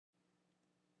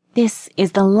This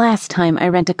is the last time I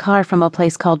rent a car from a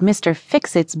place called Mr.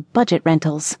 Fix-It's Budget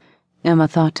Rentals, Emma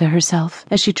thought to herself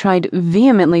as she tried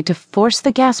vehemently to force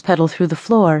the gas pedal through the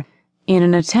floor in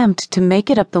an attempt to make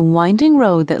it up the winding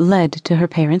road that led to her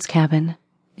parents' cabin.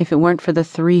 If it weren't for the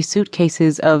 3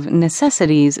 suitcases of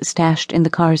necessities stashed in the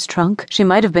car's trunk, she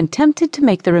might have been tempted to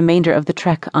make the remainder of the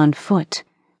trek on foot.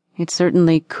 It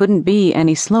certainly couldn't be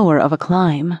any slower of a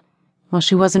climb. While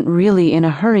she wasn't really in a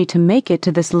hurry to make it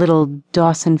to this little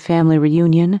Dawson family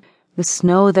reunion, the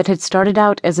snow that had started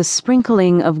out as a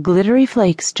sprinkling of glittery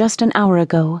flakes just an hour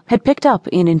ago had picked up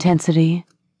in intensity,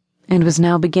 and was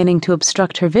now beginning to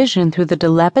obstruct her vision through the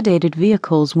dilapidated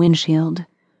vehicle's windshield.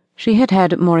 She had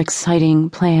had more exciting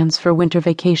plans for winter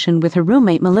vacation with her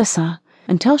roommate Melissa,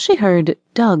 until she heard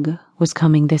Doug was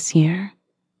coming this year.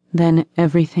 Then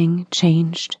everything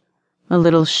changed. A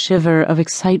little shiver of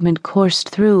excitement coursed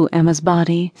through Emma's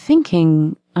body,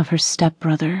 thinking of her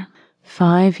stepbrother.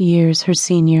 5 years her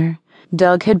senior,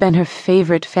 Doug had been her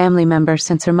favorite family member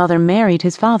since her mother married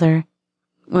his father,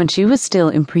 when she was still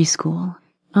in preschool.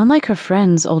 Unlike her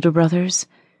friends' older brothers,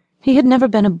 he had never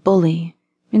been a bully.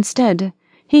 Instead,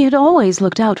 he had always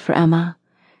looked out for Emma,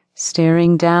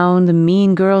 staring down the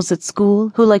mean girls at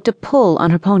school who liked to pull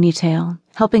on her ponytail,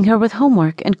 helping her with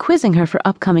homework and quizzing her for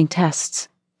upcoming tests.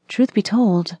 Truth be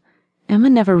told, Emma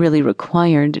never really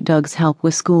required Doug's help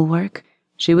with schoolwork.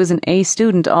 She was an A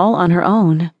student all on her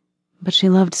own, but she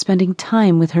loved spending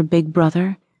time with her big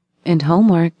brother, and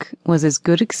homework was as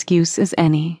good excuse as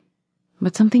any.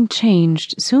 But something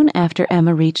changed soon after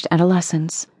Emma reached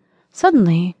adolescence.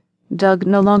 Suddenly, Doug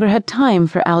no longer had time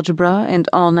for algebra and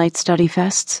all-night study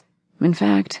fests. In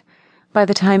fact, by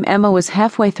the time Emma was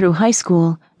halfway through high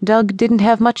school, Doug didn't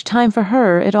have much time for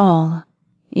her at all.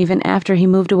 Even after he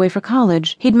moved away for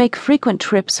college, he'd make frequent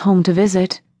trips home to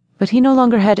visit, but he no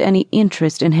longer had any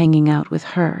interest in hanging out with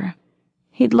her.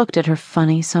 He'd looked at her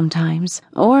funny sometimes,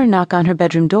 or knock on her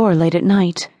bedroom door late at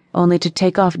night, only to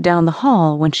take off down the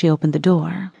hall when she opened the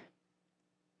door.